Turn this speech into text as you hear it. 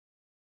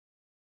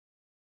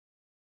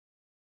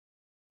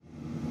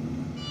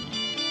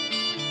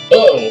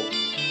Hello!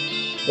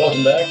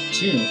 Welcome back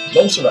to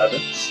Lone Survivor.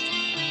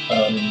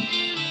 I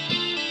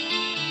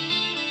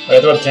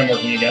got the webcam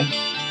working again,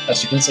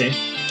 as you can see.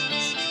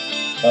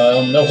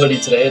 No hoodie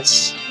today,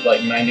 it's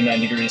like 99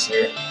 degrees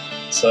here.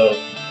 So,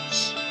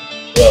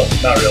 well,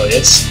 not really.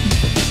 It's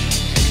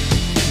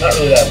not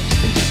really that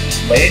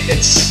late,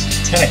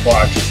 it's 10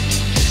 o'clock.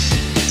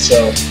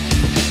 So,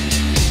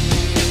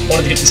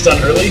 wanted to get this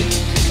done early.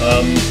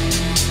 I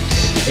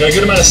got a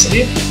good amount of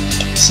sleep,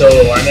 so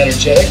I'm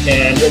energetic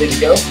and ready to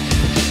go.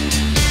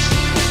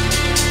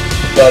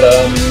 But,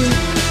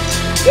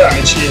 yeah, I'm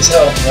itchy as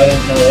hell. I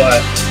don't know why.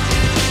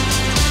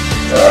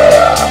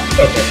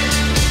 Okay.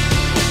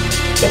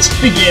 Let's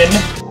begin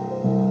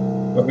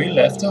where we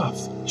left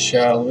off,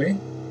 shall we?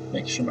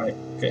 Make sure my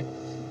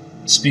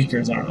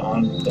speakers aren't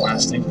on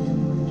blasting.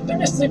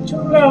 Didn't sleep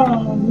too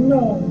long.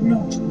 No.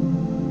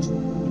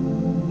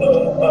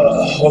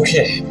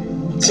 Okay.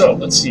 So,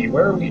 let's see.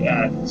 Where are we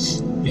at?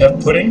 We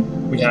have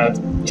pudding. We have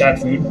cat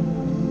food.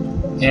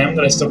 Ham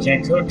that I still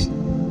can't cook.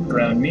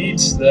 Ground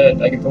meat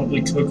that I could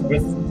probably cook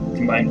with,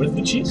 combined with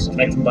the cheese. Can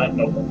I combine?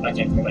 Nope, I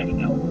can't combine it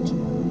now.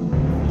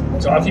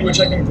 Coffee, which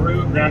I can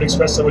brew. Ground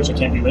espresso, which I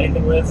can't do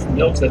anything with.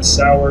 Milk that's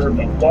sour.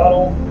 Milk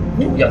bottle.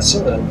 Ooh, we got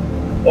soda.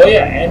 Oh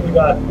yeah, and we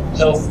got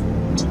health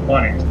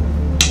tonic.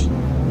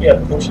 We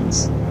have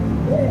potions.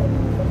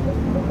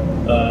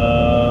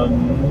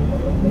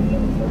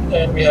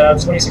 And we have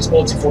 26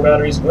 bullets and 4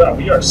 batteries. Wow,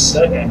 we are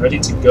set and ready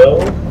to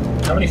go.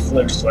 How many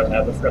flares do I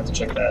have? I forgot to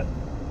check that.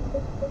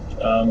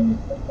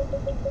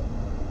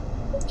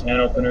 Can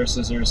opener,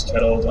 scissors,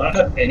 kettles. I don't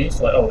have any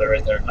flare. Oh, they're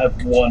right there. I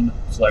have 1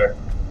 flare.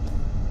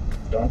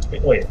 Don't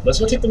wait. Let's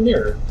go take the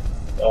mirror.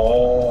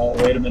 Oh,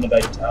 wait a minute.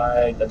 I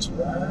died. That's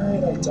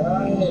right. I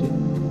died.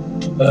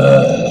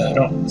 I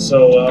don't.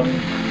 So,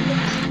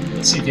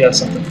 let's see if he has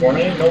something for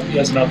me. Nope, he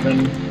has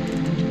nothing.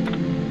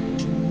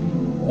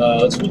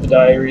 Let's read the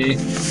diary.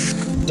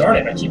 Darn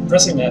it! I keep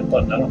pressing that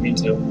button. I don't mean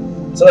to.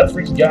 So that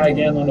freaky guy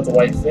again, the one with the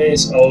white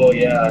face. Oh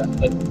yeah,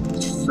 that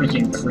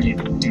freaking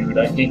creep, dude.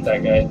 I hate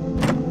that guy.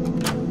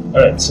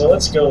 Alright, so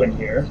let's go in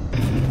here.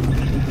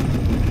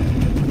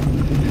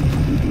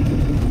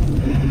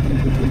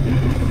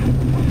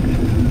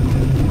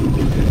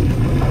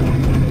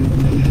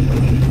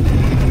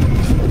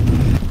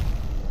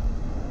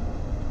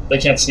 They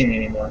can't see me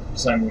anymore,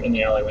 because I'm in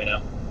the alleyway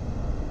now.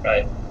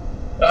 Right.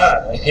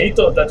 I hate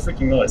that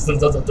freaking noise. You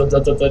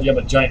have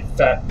a giant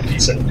fat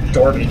piece of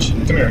garbage.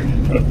 Come here.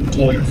 I'm gonna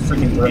blow your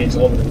freaking brains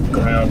all over the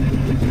ground.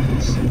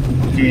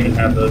 If you even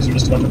have those, you're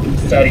just a bunch of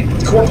fatty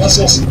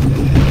corpuscles.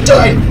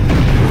 Die!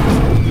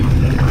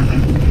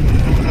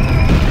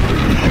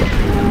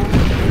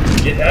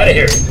 Get out of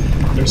here.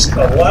 There's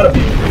a lot of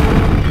you.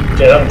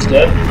 Okay, that one's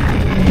dead.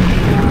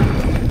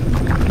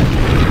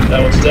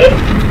 That one's dead.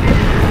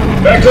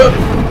 Back up!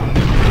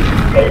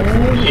 Oh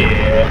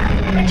yeah.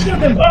 I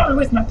killed them all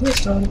with my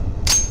pistol.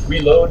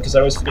 Reload, because I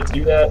always forget to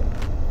do that.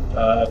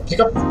 Pick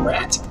up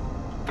rat.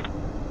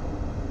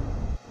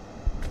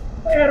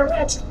 I got a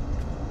rat.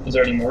 Is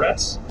there any more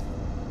rats?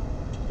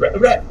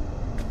 Rat.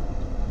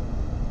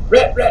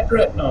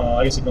 No,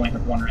 I guess I can only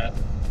have 1 rat.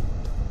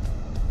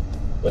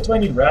 What do I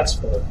need rats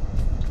for?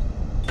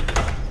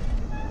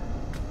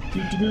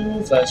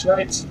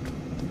 Flashlight.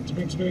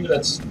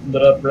 That's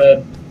lit up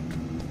red.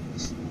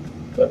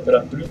 Go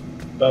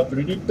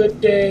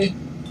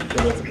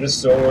for this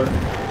sword,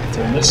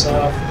 turn this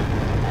off.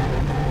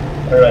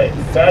 Alright,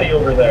 fatty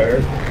over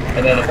there.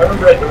 And then if I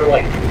remember right, there were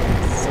like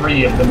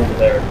 3 of them over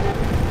there.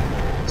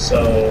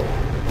 So...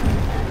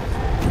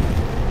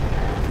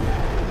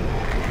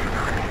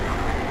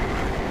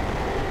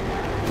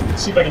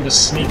 let's see if I can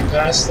just sneak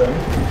past them.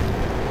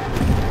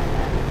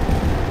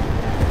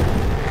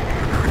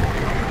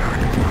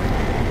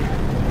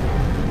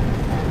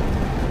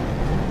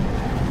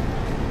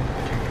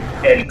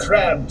 Hey,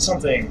 crab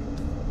something!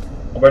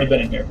 I've already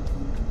been in here.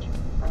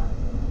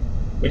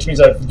 Which means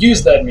I've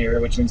used that mirror,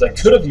 which means I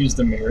could have used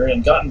the mirror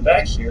and gotten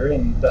back here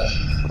and...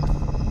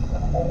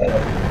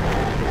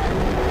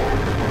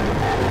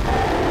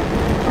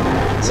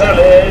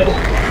 Salad!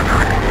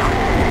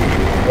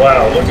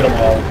 Wow, look at them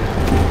all.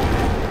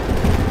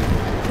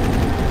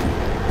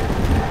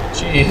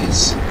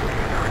 Jeez.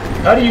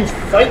 How do you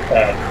fight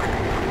that?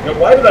 You know,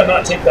 why did I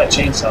not take that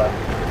chainsaw?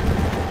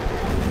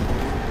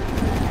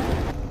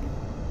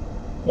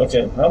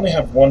 Okay, I only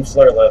have 1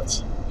 flare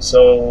left,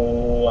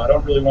 so I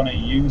don't really want to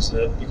use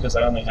it because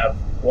I only have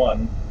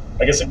 1.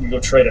 I guess I can go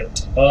trade a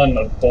ton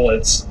of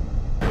bullets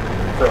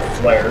for a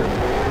flare.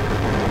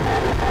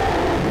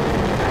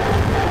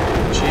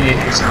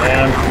 Jeez,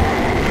 man.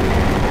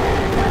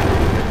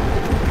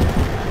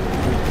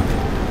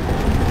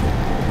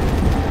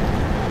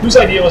 Whose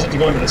idea was it to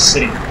go into the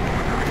city?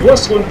 Who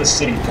wants to go into the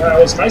city? I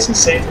was nice and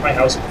safe in my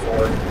house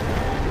before.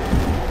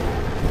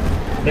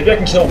 Maybe I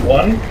can kill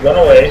 1, run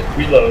away,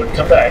 reload,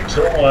 come back,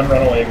 kill 1,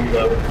 run away,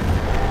 reload.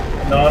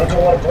 No, I don't have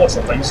a lot of bullets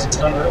left. I used a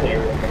ton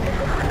earlier.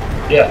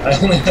 Yeah, I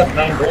only have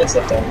 9 bullets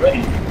left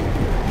already.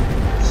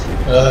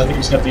 I think I'm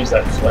just gonna have to use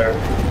that flare.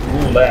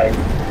 Ooh, lag.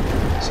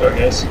 Sorry,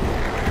 guys.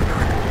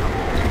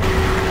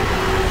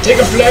 Take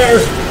a flare!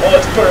 Oh,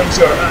 it burns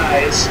your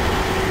eyes.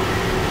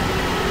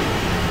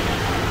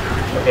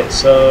 Okay,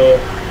 so...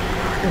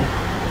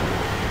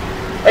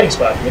 hiding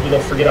spot. Maybe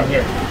they'll forget I'm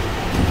here.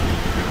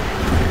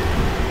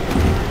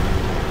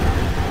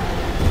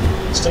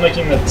 Still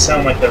making it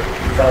sound like they're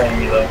following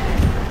me, though.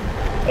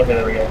 Okay,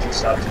 there we go. It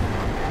stopped.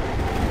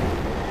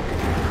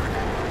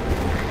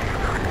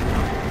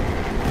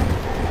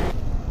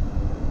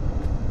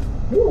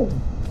 Ooh.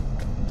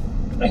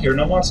 I hear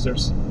no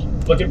monsters.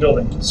 Look at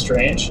building.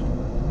 Strange.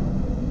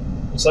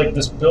 It's like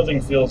this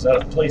building feels out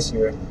of place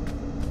here.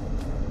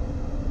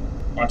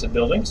 Haunted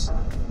buildings.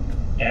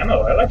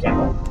 Ammo. I like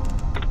ammo.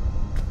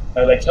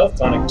 I like health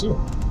tonic too.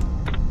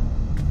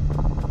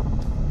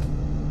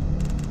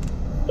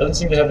 Doesn't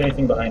seem to have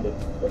anything behind it.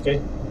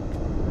 Okay.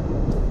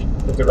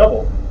 Look at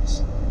rubble.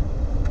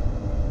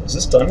 Is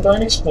this done by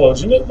an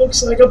explosion? It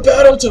looks like a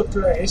battle took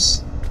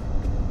place.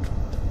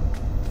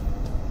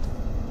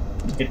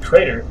 Look at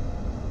crater.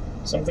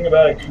 Something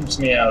about it creeps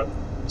me out.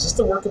 Is this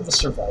the work of the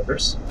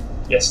survivors?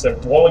 Yes, they're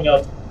blowing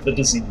up the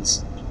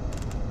disease.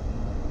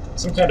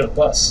 Some kind of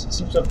bus.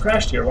 Seems to have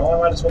crashed here. Well, I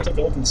might as well take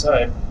a look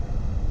inside.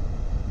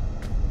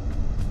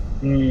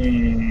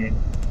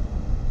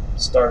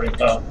 Starving.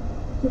 Oh.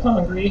 I'm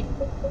hungry.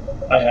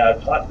 I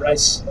have hot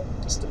rice.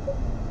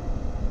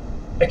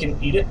 I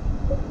can eat it.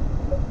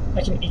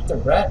 I can eat the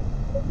rat.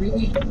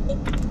 Really?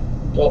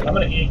 Well, I'm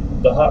gonna eat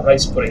the hot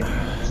rice pudding.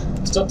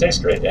 It still tastes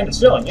great, and it's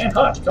filling, and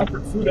hot.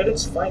 Comfort food at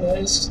its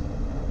finest.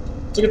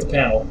 Look at the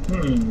panel.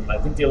 I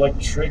think the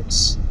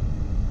electrics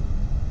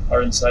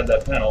are inside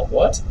that panel.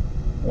 What?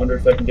 I wonder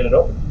if I can get it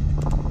open.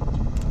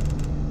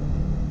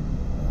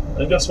 I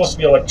think that's supposed to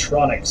be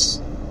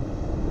electronics.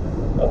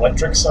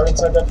 Electrics are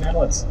inside that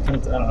panel? It's kind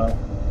of, I don't know.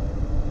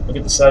 Look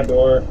at the side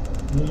door.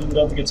 I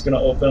don't think it's going to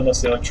open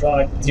unless the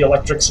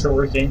electrics are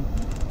working.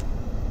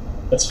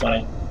 That's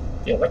funny.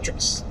 The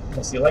electrics.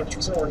 Unless the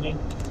electrics are working.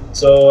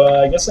 So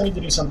I guess I need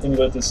to do something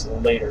about this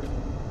later.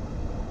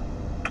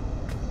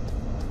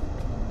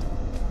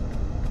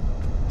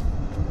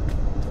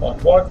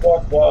 Walk, walk,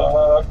 walk,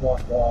 walk,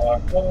 walk, walk,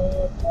 walk,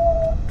 walk,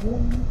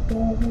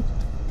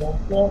 walk,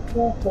 walk,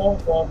 walk,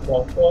 walk,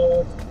 walk, walk,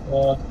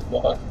 walk,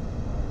 walk.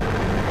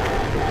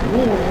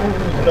 Ooh,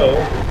 hello.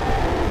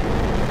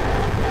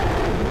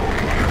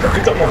 I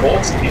picked up more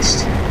bullets at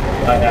least.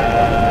 I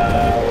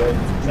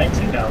have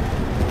 19 now.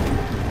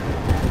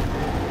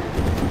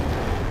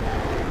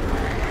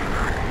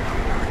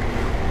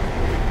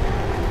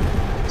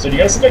 So do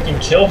you guys think I can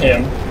kill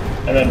him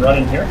and then run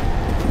in here?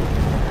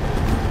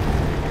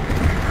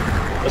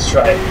 Let's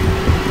try it.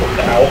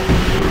 Ow.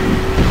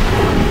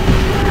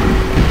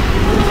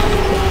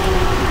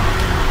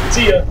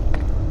 See ya!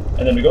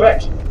 And then we go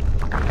back.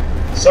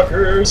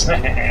 Suckers!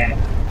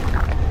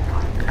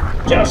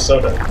 Calf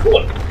soda.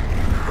 Cool.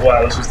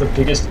 Wow, this was the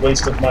biggest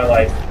waste of my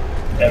life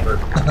ever.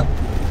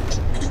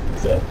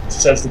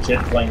 Says the kid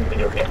playing the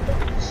video game.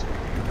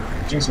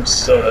 Drink some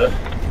soda.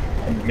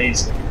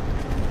 Amazing.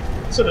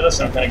 Soda does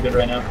sound kind of good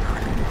right now.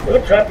 Where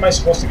the crap am I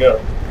supposed to go?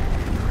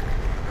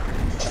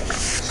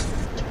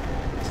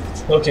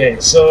 Okay,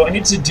 so I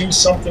need to do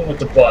something with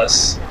the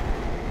bus.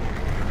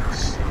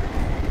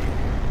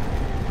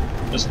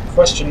 There's a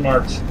question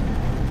mark.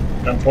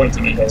 I'm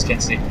pointing, you guys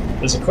can't see.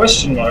 There's a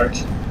question mark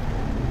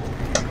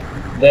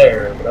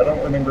there, but I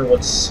don't remember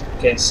what's...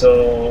 Okay,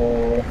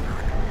 so...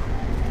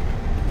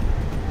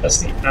 That's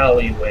the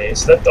alleyway.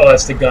 So that, oh,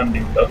 that's the gun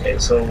dude. Okay,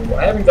 so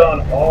I haven't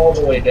gone all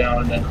the way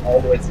down and then all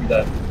the way through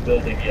that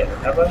building yet,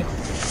 have I?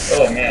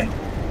 Oh, man.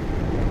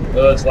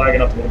 Oh, it's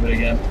lagging up a little bit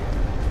again.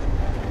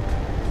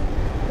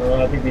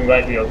 I think we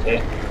might be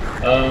okay.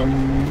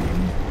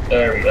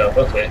 There we go.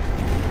 Okay.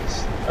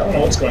 I don't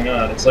know what's going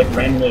on. It's like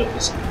randomly it'll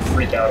just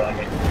freak out on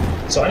me.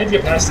 So I need to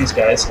get past these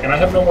guys, and I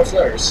have no more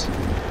flares.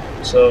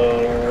 So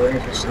let me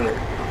just do it.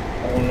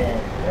 Oh no.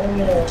 Oh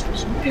no.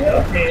 Somebody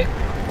help me.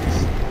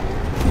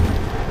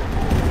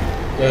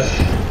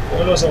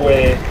 One of those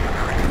away.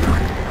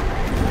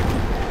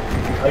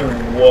 I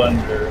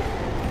wonder.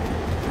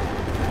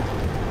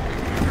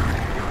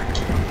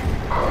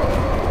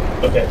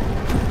 Okay.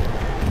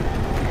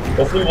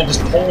 Hopefully we'll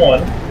just pull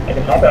one. I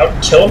can hop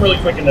out, kill him really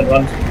quick, and then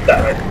run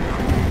that way.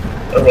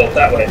 Or, well,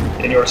 that way.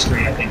 In your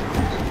screen, I think.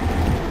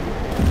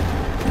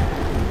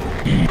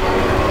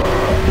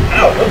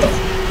 Ow, what the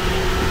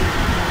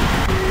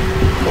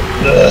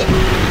f...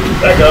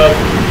 Back up.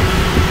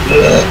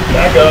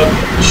 Back up.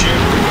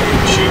 Shoot.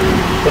 Shoot.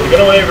 Put the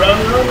gun away. Run.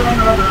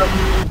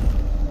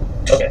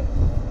 Okay.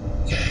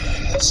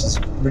 This is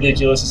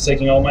ridiculous. It's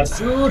taking all my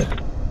food.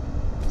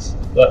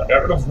 But I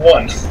got rid of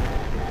one.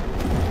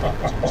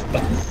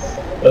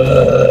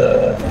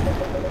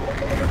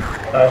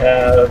 I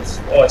have...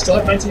 Oh, I still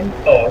have 19?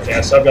 Oh,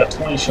 okay, so I've got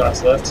 20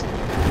 shots left.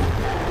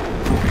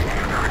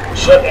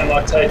 Shut and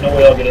lock tight, no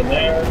way I'll get in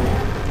there.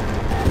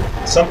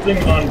 Something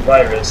on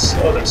virus.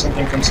 Oh, there's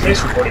something from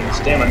space recordings.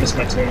 Damn, I missed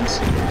my tunes.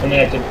 Only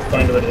I could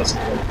find a way to listen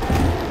to them.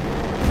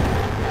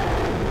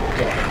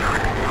 Okay.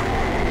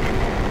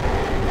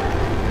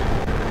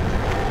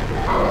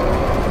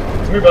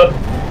 Come here, bud.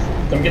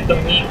 Come get the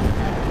meat.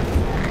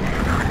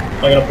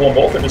 Am I gonna pull them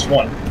both or just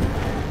one?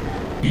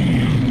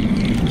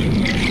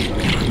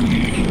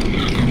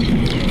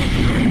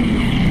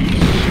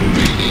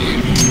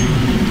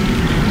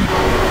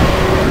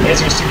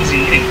 Answer is too easy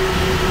eating.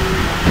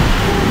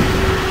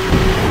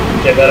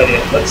 Okay, bad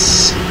idea.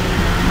 Let's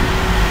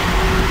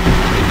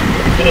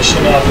finish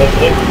him off,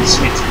 hopefully.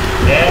 Sweet.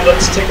 And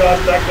let's take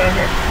off back down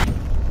here.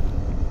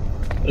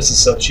 This is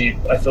so cheap.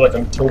 I feel like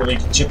I'm totally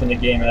chipping the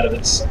game out of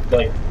its,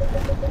 like,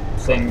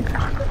 thing.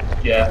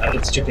 Yeah,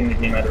 it's chipping the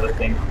game out of the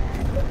thing.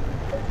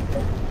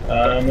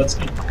 Let's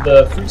eat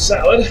the fruit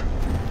salad.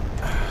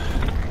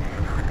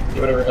 Get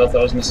whatever health I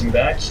was missing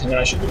back, and then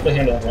I should be able to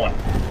handle one.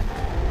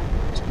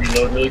 Just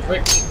reload really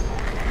quick.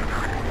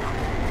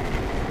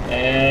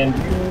 And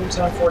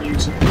time for you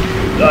to...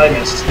 I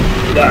missed.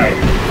 Die.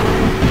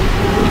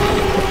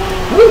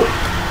 Woo!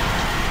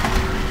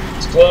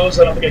 It's closed.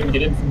 I don't think I can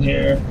get in from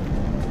here.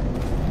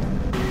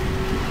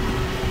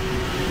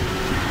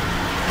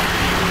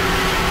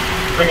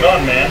 Bring it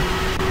on, man.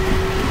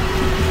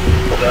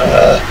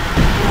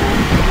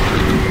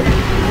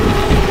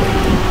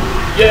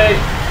 Yay!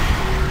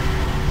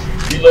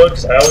 Reload,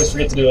 because I always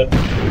forget to do it.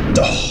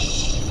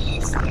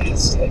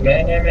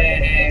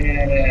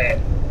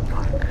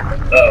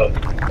 Uh-oh.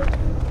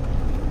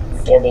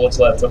 4 bullets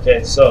left.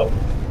 Okay, so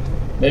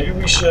maybe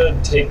we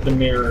should take the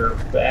mirror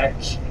back,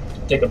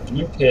 take a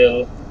blue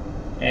pill,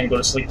 and go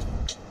to sleep.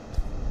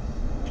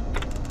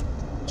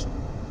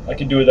 I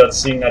can do without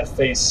seeing that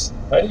face.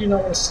 Why do you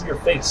not want to see your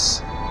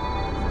face?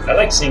 I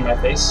like seeing my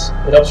face.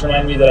 It helps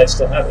remind me that I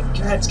still have it.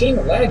 God, it's getting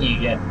laggy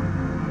again.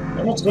 I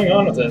don't know what's going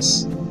on with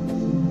this.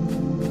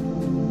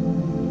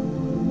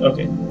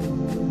 Okay.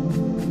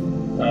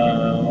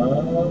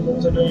 What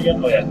was I doing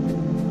again? Oh yeah.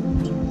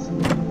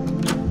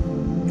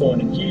 Going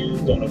in here,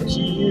 going over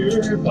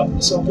here, popping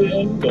this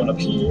open, going up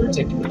here,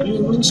 taking the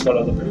blue,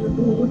 swallow the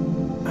blue.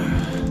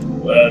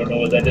 Well, I don't know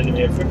what that did to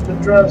me. I freaked the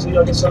drowsy.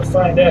 I guess I'll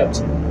find out.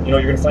 You know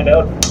what you're gonna find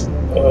out?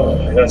 Oh,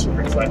 that's what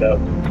we're gonna find out.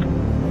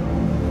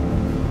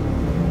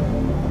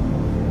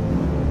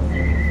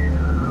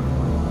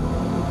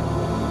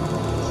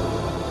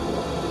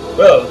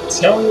 Well,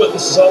 tell me what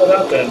this is all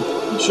about then.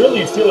 Surely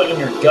you feel it in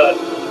your gut.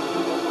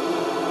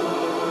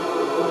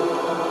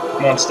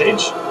 I'm on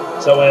stage,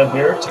 so I am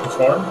here to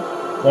perform,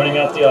 pointing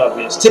out the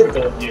obvious,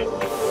 typical of you.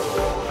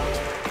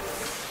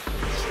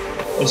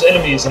 There's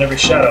enemies in every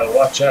shadow,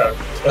 watch out.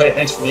 Oh hey,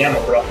 thanks for the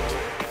ammo, bro.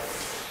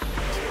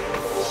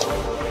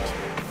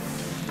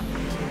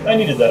 I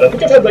needed that. I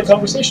think I've had that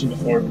conversation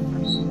before.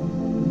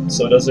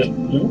 So does it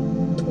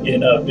loop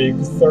in a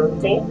big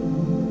circle?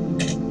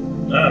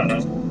 I don't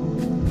know.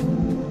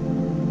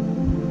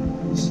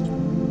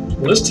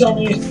 Will this tell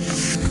me...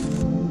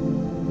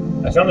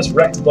 I found this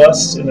wrecked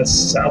bus in the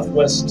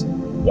southwest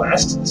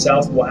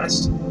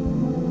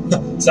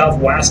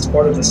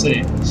part of the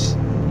city. It's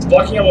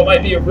blocking out what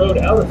might be a road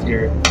out of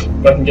here.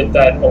 If I can get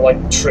that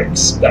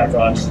electrics back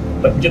on.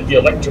 If I can get the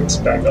electrics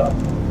back on.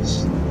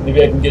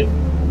 Maybe I can get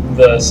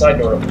the side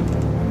door open.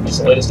 That's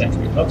the latest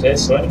entry. Okay,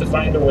 so I need to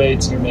find a way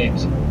to make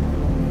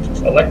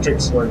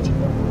electrics work.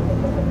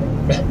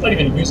 I'm not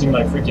even using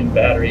my freaking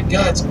battery.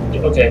 God,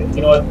 okay,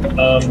 you know what?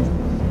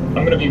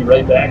 I'm gonna be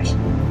right back.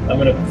 I'm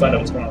gonna find out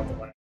what's going on.